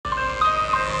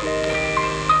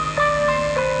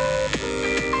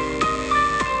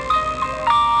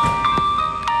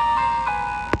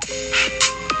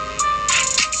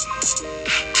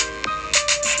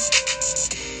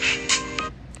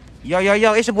Yo,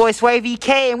 it's your boy Sway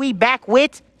VK, and we back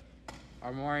with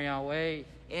Armorion Wade.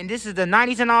 And this is the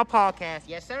 90s and All podcast.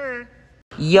 Yes, sir.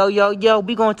 Yo,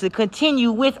 we going to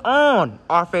continue with on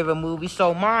our favorite movie.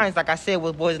 So mine's, like I said,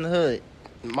 was Boys in the Hood.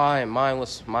 Mine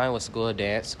was School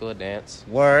Dance.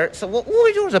 Word. So what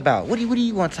was yours about? What do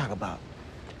you want to talk about?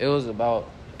 It was about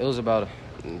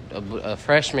a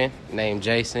freshman named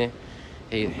Jason.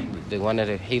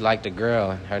 He liked a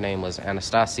girl. Her name was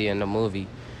Anastasia in the movie,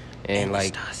 and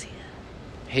Anastasia.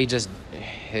 He just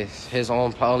his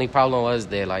only problem was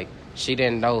that like she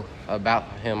didn't know about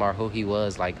him or who he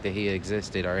was, like that he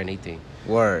existed or anything.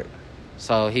 Word.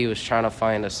 So he was trying to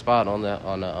find a spot on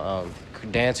the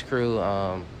dance crew,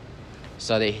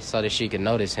 so that she could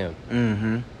notice him.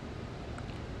 Mm-hmm.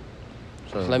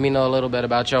 So let me know a little bit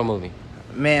about your movie.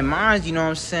 Man, mine's, you know what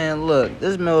I'm saying? Look,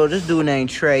 this dude named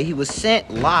Trey, he was sent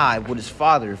live with his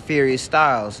father, Furious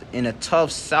Styles, in a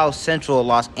tough South Central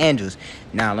Los Angeles.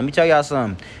 Now, let me tell y'all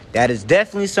something. That is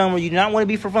definitely somewhere you do not want to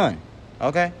be for fun.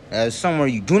 Okay? That is somewhere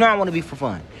you do not want to be for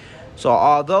fun. So,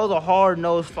 although the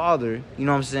hard-nosed father, you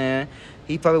know what I'm saying,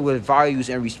 he probably with values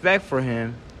and respect for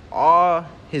him, all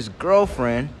his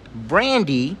girlfriend,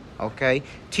 Brandy, okay,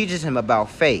 teaches him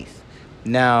about faith.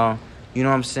 Now, you know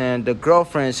what I'm saying? The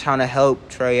girlfriend's trying to help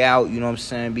Trey out, you know what I'm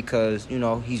saying? Because, you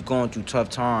know, he's going through tough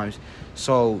times.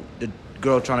 So the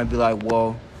girl trying to be like,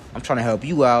 well, I'm trying to help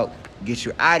you out, get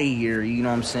you out of here, you know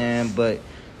what I'm saying? But,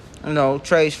 you know,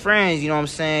 Trey's friends, you know what I'm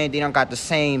saying? They don't got the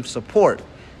same support.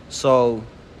 So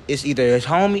it's either his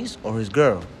homies or his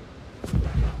girl.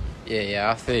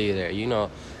 Yeah, I feel you there. You know,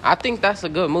 I think that's a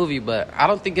good movie, but I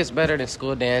don't think it's better than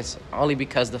School Dance, only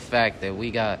because the fact that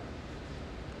we got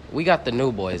the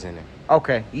New Boys in it.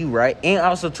 Okay, you right. And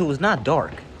also, too, it's not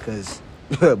dark. Because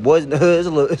Boys in the Hood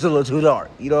it's a little too dark.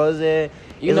 You know what I'm saying?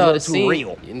 You know,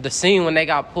 the scene when they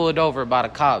got pulled over by the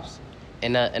cops,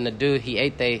 and the dude, he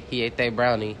ate they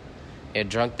brownie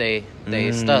and drunk they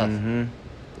stuff.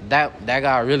 That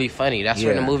got really funny. That's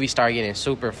when the movie started getting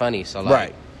super funny. So like,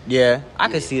 right. Yeah, I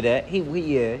can see that.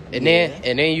 And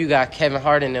then you got Kevin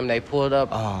Hart and them. They pulled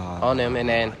up on him, and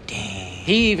then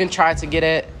he even tried to get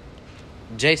at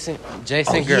Jason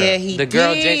girl. Yeah, he the did.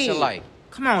 Girl Jason like.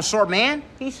 Come on, short man.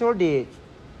 He sure did.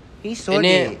 And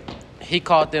then he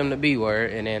called them the B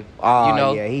word, and then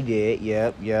yeah, he did.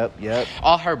 Yep.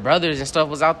 All her brothers and stuff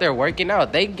was out there working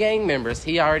out. They gang members.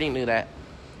 He already knew that.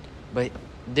 But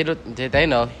did they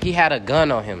know he had a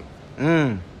gun on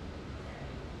him?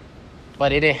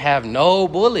 But it didn't have no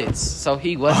bullets, so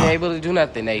he wasn't able to do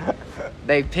nothing.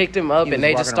 They picked him up and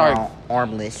they just started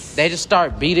armless. They just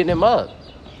start beating him up,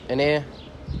 and then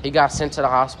he got sent to the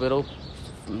hospital,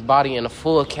 body in a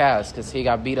full cast because he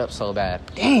got beat up so bad.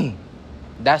 Dang.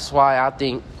 That's why I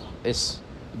think it's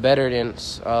better than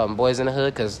Boys in the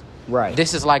Hood, because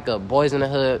this is like a Boys in the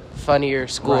Hood funnier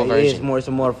school version. It's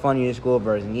a more funnier school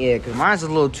version. Yeah, because mine's a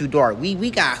little too dark. We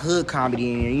got hood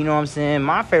comedy in here. You know what I'm saying?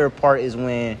 My favorite part is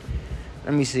when.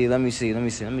 Let me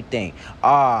think.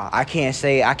 I can't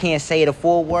say the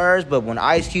full words, but when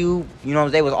Ice Cube, you know,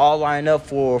 they was all lined up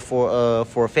for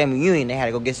a family reunion, they had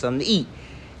to go get something to eat.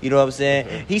 You know what I'm saying?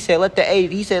 Mm-hmm. He said let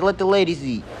the ladies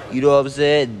eat. You know what I'm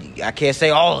saying? I can't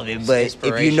say all of it, but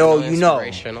if you know, you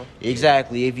know.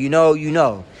 Exactly. If you know, you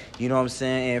know. You know what I'm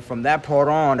saying? And from that part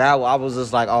on, I was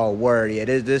just like, oh word, yeah,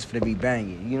 this finna be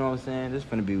banging. You know what I'm saying? This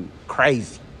finna be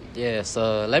crazy. Yeah,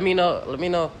 so let me know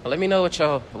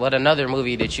what another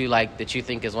movie that you like that you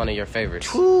think is one of your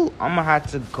favorites. I'm gonna have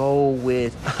to go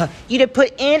with you didn't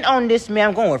put in on this, man.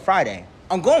 I'm going with Friday.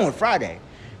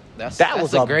 That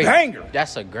was a great banger.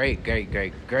 That's a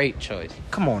great choice.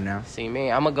 Come on now. See me,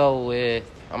 I'm gonna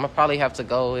probably have to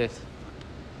go with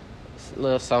a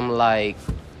little something like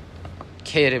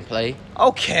Kid and Play.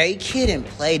 Okay, Kid and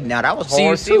Play. Now that was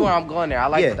hard too. See where I'm going there. I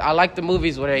like the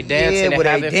movies where they dance and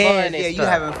having fun. Yeah, you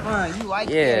having fun. You like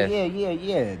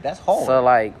yeah. That's hard. So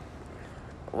like,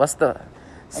 what's the?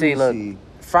 See.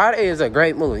 Friday is a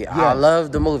great movie. Yes. I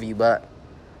love the movie, but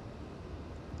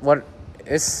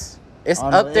it's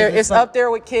up there. It's up there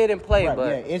with Kid and Play, but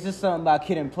yeah, it's just something about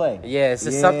Kid and Play. Yeah, it's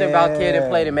just something about Kid and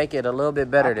Play to make it a little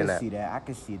bit better than that. I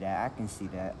can see that.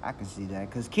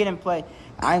 Because Kid and Play,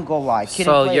 I ain't gonna lie, Kid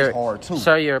and Play is hard too.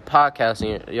 So you're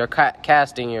podcasting, you're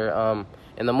casting your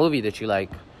in the movie that you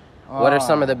like. What are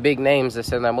some of the big names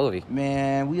that's in that movie?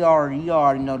 Man, we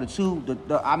already know the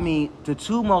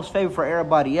two most favorite for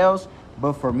everybody else,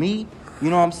 but for me, you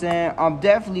know what I'm saying? I'm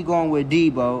definitely going with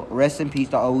Debo. Rest in peace,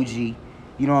 the OG.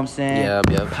 You know what I'm saying?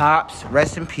 Yep. Pops,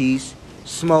 rest in peace.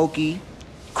 Smokey,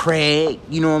 Craig,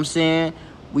 you know what I'm saying?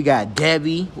 We got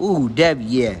Debbie. Ooh, Debbie,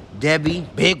 yeah. Debbie,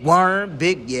 Big Worm.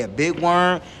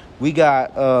 We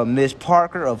got Miss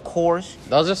Parker, of course.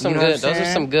 Those are some You know good. what I'm Those are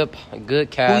saying? some good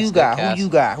cast. Who you good got? cast. Who you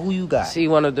got? Who you got? See,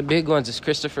 one of the big ones is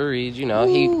Christopher Reeve. You know,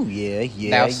 Ooh, Yeah.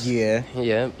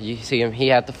 You see him. He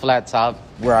had the flat top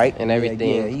Right. and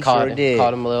everything. Yeah, he called sure did.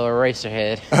 Called him a little eraser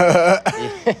head.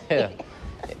 Yeah.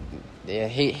 Yeah,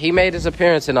 he made his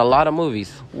appearance in a lot of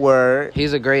movies. Word.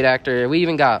 He's a great actor. We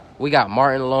got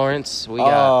Martin Lawrence. We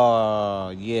got Oh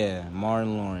yeah,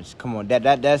 Martin Lawrence. Come on,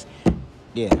 that's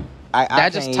yeah. I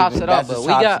that just can't tops even- it off. that just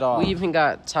But tops it off. we even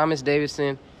got Thomas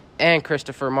Davidson and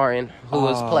Christopher Martin, who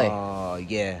was Play. Oh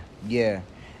yeah.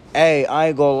 Hey, I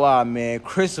ain't gonna lie, man.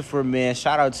 Christopher, man,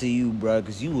 shout out to you, bro,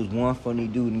 because you was one funny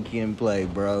dude in Kid and Play,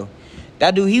 bro.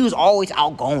 That dude, he was always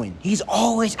outgoing. He's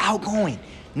always outgoing,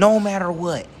 no matter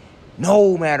what.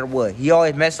 No matter what. He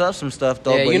always mess up some stuff,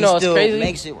 though, Yeah, but you know he what's still crazy?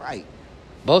 makes it right.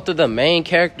 Both of the main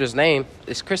characters' name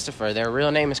is Christopher. Their real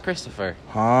name is Christopher.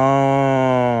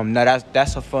 No,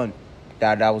 that's a fun.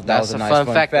 That was That's a a nice fun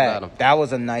fun fact fact. about him. That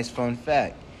was a nice fun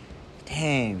fact.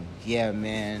 Damn, yeah,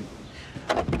 man.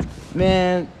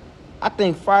 Man, I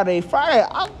think Friday.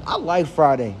 I like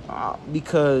Friday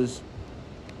because,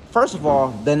 first of all,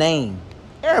 the name.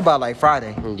 Everybody like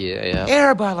Friday. Yeah.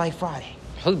 Everybody like Friday.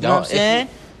 Who You know what I'm don't? saying?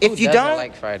 Who If you doesn't don't,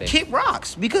 like Friday? kick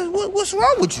rocks. Because what's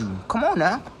wrong with you? Come on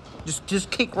now,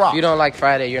 just kick rocks. If you don't like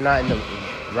Friday, you're not in the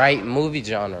right movie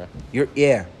genre. You're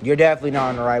definitely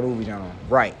not in the right movie genre,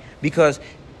 right? Because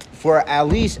for at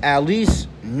least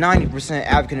 90%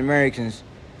 African Americans,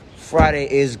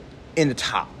 Friday is in the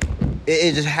top.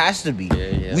 It just has to be.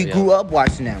 We grew up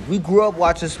watching that. We grew up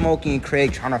watching Smokey and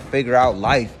Craig trying to figure out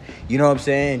life. You know what I'm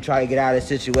saying? And try to get out of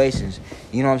situations.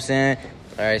 You know what I'm saying?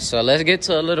 All right, so let's get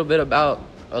to a little bit about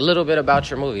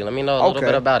your movie. Let me know a little Okay.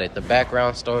 bit about it, the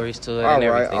background stories to it, All and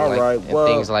right, everything, all like, right. and Well,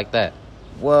 things like that.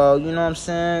 Well, you know what I'm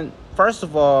saying? First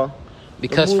of all,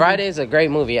 Because movie- Friday is a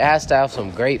great movie. It has to have some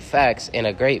great facts and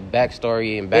a great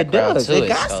backstory and background does. to it. It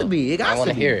got so to be. It got I want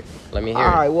to to be. hear it. Let me hear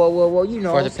all right, it well, you know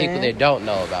for what the I'm people saying? that don't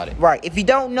know about it. Right. If you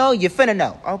don't know, you're finna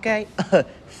know, okay?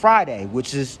 Friday,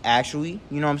 which is actually,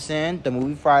 you know what I'm saying, the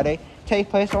movie Friday, takes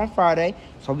place on Friday.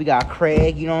 So we got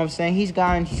Craig, you know what I'm saying? He's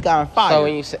gotten fired. So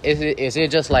when you say, is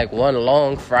it just like one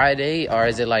long Friday, or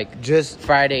is it like just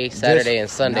Friday, Saturday, and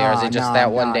Sunday, or is it just that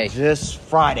one day? Just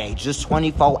Friday. Just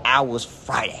 24 hours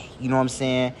Friday. You know what I'm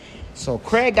saying? So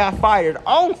Craig got fired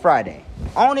on Friday,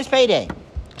 on his payday.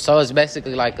 So it's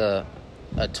basically like a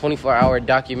 24-hour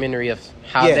documentary of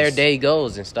how Yes. their day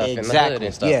goes and stuff in the hood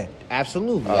and stuff. Yeah,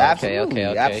 absolutely. Oh, okay, absolutely.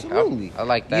 okay. Absolutely. I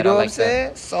like that. You know I what like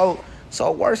I'm saying?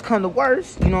 So worst come to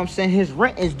worst, you know what I'm saying? His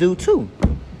rent is due too.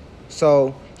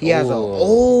 So he has an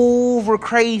over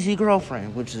crazy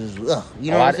girlfriend, which is, you know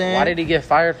what I'm saying? Why did he get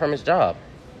fired from his job?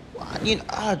 You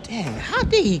know, damn, how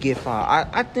did he get fired?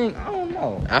 I don't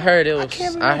know. I heard it was.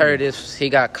 can't I heard remember. he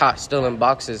got caught stealing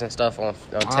boxes and stuff on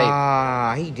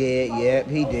tape. He did. Yep,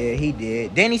 he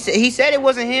did. Then he said it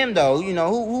wasn't him though. You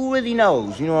know who really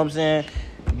knows? You know what I'm saying?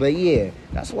 But yeah,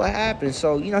 that's what happened.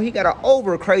 So you know he got an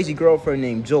over crazy girlfriend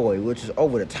named Joy, which is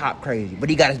over the top crazy. But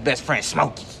he got his best friend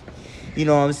Smokey. You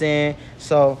know what I'm saying?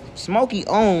 So Smokey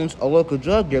owns a local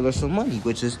drug dealer some money,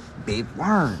 which is Big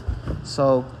Worm.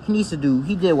 So he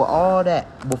did with all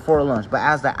that before lunch. But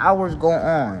as the hours go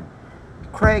on,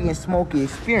 Craig and Smokey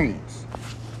experience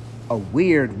a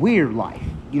weird life.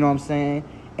 You know what I'm saying?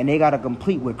 And they gotta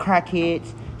complete with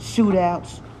crackheads,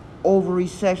 shootouts, ovary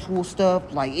sexual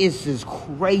stuff. Like it's just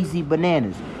crazy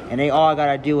bananas. And they all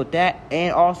gotta deal with that.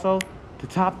 And also, to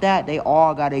top that, they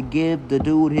all gotta give the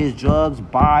dude his drugs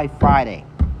by Friday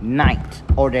night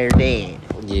or they're dead.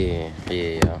 Yeah.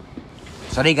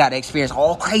 So they gotta experience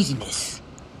all craziness.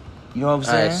 You know what I'm All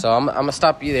saying? right, so I'm gonna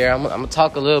stop you there. I'm gonna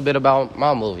talk a little bit about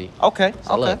my movie. Okay.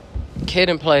 So look, Kid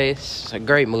and Play is a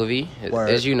great movie, Word.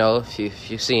 as you know if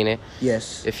you've seen it.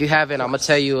 Yes. If you haven't, I'm gonna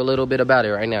tell you a little bit about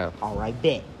it right now. All right,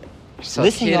 bet. So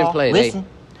Listen, Kid y'all. and Play, Listen.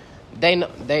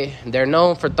 they're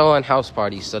known for throwing house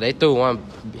parties. So they threw one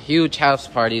huge house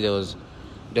party that was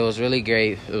really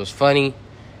great. It was funny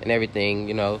and everything,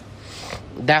 you know.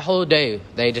 That whole day,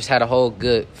 they just had a whole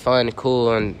good, fun,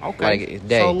 cool, and like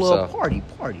day. So a little party,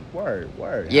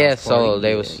 word. Yeah, House so party,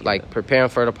 they yeah, was yeah. like preparing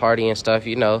for the party and stuff,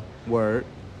 you know. Word.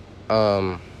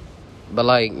 But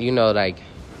like, you know, like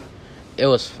it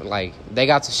was like they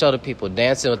got to show the people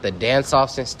dancing with the dance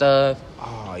offs and stuff.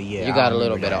 Oh yeah. You got a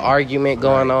little bit of argument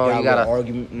going on. You got a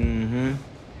argument.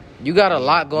 Mm-hmm. You got a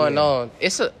lot going on.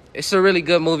 It's a really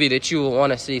good movie that you will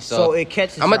want to see. So it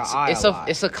catches your eye a lot.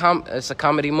 it's a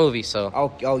comedy movie. So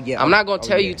Oh yeah. I'm not gonna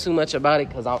tell yeah. you too much about it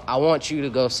because I want you to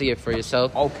go see it for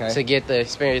yourself. Okay. To get the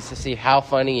experience to see how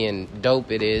funny and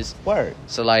dope it is. Word.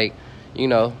 So like, you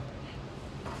know,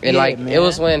 and Yeah, like man. it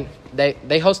was when they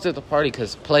hosted the party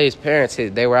because Play's parents,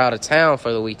 they were out of town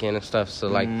for the weekend and stuff. So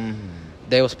like,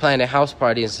 they was planning house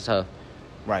parties and stuff.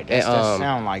 Right. That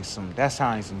sounds like some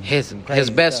his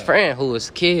crazy best stuff. friend, who was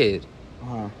Kid.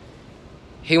 Uh-huh.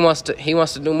 He wants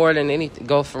to do more than anything.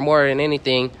 Go for more than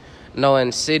anything.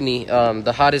 Knowing Sydney,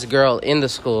 the hottest girl in the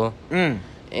school.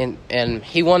 And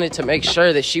he wanted to make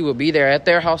sure that she would be there at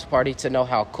their house party to know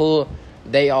how cool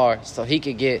they are, so he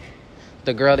could get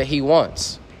the girl that he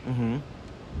wants.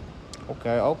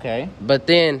 Okay. But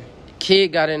then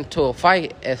Kid got into a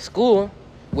fight at school,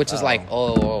 which is like,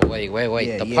 wait.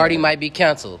 Yeah, The party might be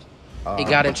canceled. He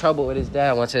got in trouble with his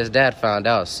dad once his dad found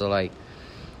out. So like,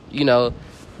 you know,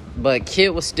 but Kid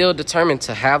was still determined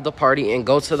to have the party and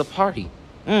go to the party.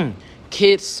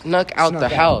 Kid snuck out the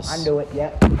house. I knew it.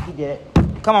 Yep, he did it.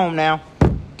 Come on now.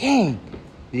 Dang.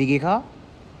 Did he get caught?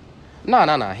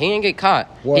 No. He didn't get caught.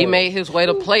 Whoa. He made his way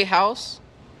to Playhouse.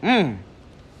 Mm.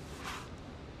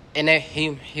 And then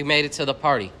he made it to the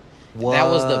party. What? That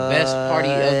was the best party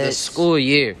of the school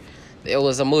year. It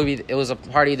was a movie. It was a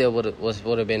party that would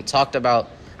have been talked about.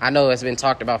 I know it's been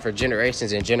talked about for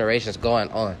generations and generations going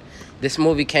on. This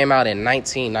movie came out in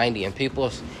 1990,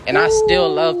 and I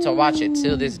still love to watch it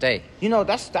till this day. You know,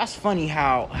 that's funny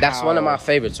how That's one of my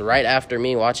favorites. Right after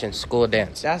me watching School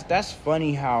Dance. That's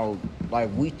funny how like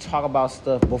we talk about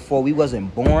stuff before we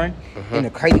wasn't born, and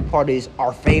the crazy part is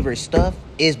our favorite stuff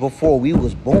is before we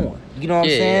was born. You know what I'm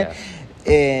saying?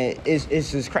 And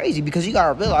it's just crazy because you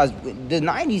gotta realize the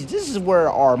 90s. This is where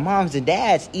our moms and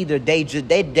dads either they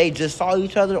just saw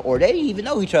each other or they didn't even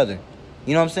know each other.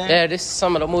 You know what I'm saying? Yeah, this is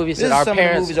some of the movies that our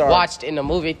parents watched in the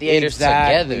movie theaters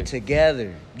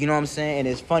together. You know what I'm saying? And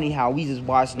it's funny how we just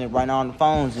watching it right now on the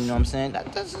phones. You know what I'm saying?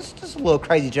 That's just a little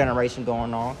crazy generation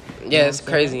going on. Yeah, it's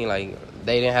crazy. Like,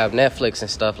 they didn't have Netflix and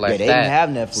stuff like that. They didn't have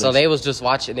Netflix. So they was just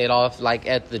watching it off like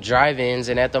at the drive-ins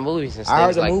and at the movies and stuff I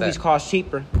heard the like movies that. cost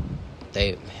cheaper.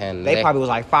 They probably was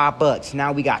like $5.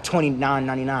 Now we got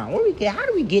 $29.99. How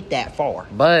do we get that far?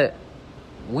 But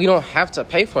we don't have to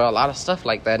pay for a lot of stuff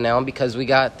like that now because we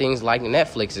got things like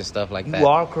Netflix and stuff like that. You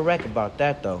are correct about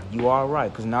that, though. You are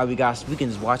right, because now we can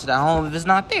just watch it at home if it's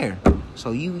not there.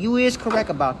 So you is correct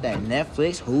about that.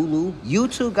 Netflix, Hulu,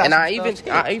 YouTube got. And I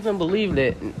even believe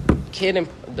that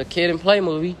the Kid and Play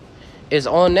movie is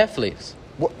on Netflix.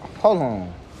 What? Hold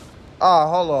on.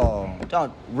 Hold on.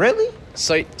 Don't really?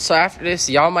 So after this,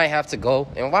 y'all might have to go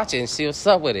and watch it and see what's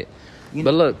up with it.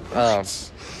 But look, I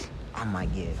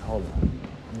might get it. Hold on.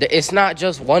 It's not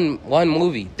just one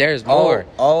movie. There's more.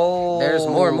 There's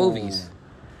more movies.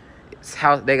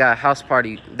 They got House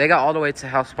Party. They got all the way to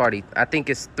House Party. I think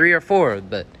it's 3 or 4,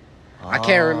 but I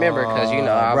can't remember because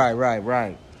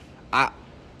Right.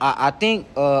 I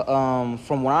think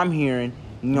from what I'm hearing,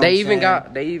 you know they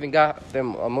even got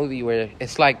them a movie where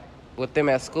it's like with them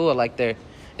at school, like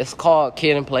it's called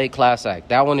Kid and Play Class Act.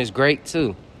 That one is great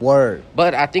too. Word.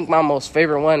 But I think my most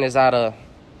favorite one is out of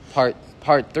part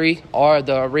 3 or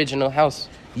the original House.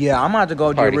 Yeah, I'm about to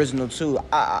go to the original too.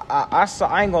 I saw.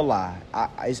 I ain't gonna lie.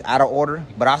 It's out of order,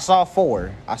 but I saw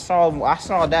 4. I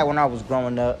saw that when I was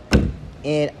growing up,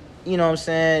 and you know what I'm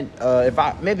saying.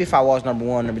 If I watched number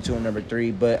 1, number 2, and number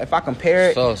 3, but if I compare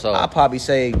it, I'd probably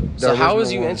say. How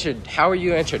were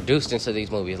you introduced into these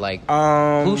movies? Like,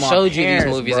 who showed you these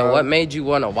movies, bro. and what made you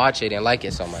want to watch it and like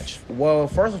it so much? Well,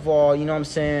 first of all, you know what I'm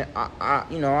saying.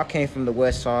 I came from the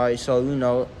West Side, so you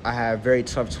know I had very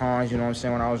tough times. You know what I'm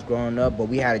saying when I was growing up, but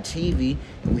we had a TV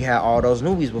and we had all those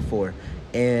movies before.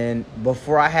 And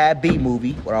before I had B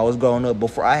movie, when I was growing up,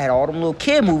 before I had all them little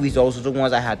kid movies, those were the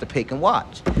ones I had to pick and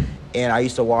watch. And I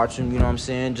used to watch them, you know what I'm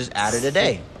saying, just out of the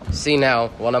day. See, now,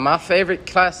 one of my favorite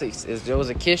classics there was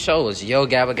a kid show, was Yo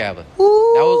Gabba Gabba.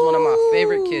 Ooh. That was one of my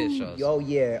favorite kid shows. Oh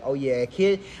yeah,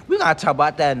 kid. We gotta talk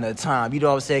about that another time, you know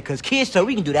what I'm saying? Because kid show,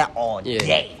 we can do that all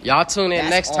day. Y'all tune in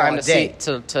next time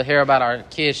to hear about our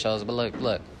kid shows. But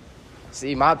look.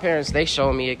 See, my parents, they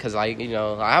show me it because, like, you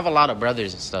know, I have a lot of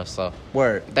brothers and stuff, so.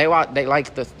 Word. They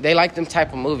like them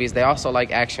type of movies. They also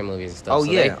like action movies and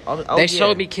stuff. They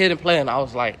showed me Kid and Play, and I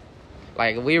was like,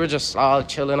 we were just all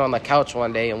chilling on the couch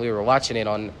one day, and we were watching it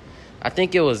on, I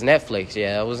think it was Netflix.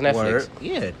 Yeah, it was Netflix. Word.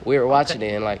 Yeah. We were watching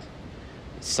it, and, like,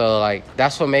 so, like,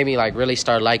 that's what made me, like, really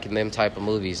start liking them type of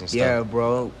movies and stuff. Yeah,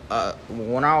 bro.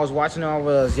 When I was watching it when I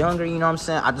was younger, you know what I'm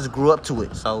saying, I just grew up to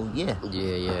it, so, yeah.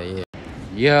 Yeah.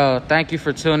 Yo, thank you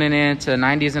for tuning in to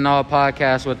 90s and All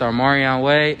podcast with our Marion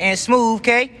Way and Smooth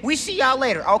K. We see y'all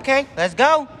later, okay? Let's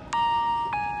go.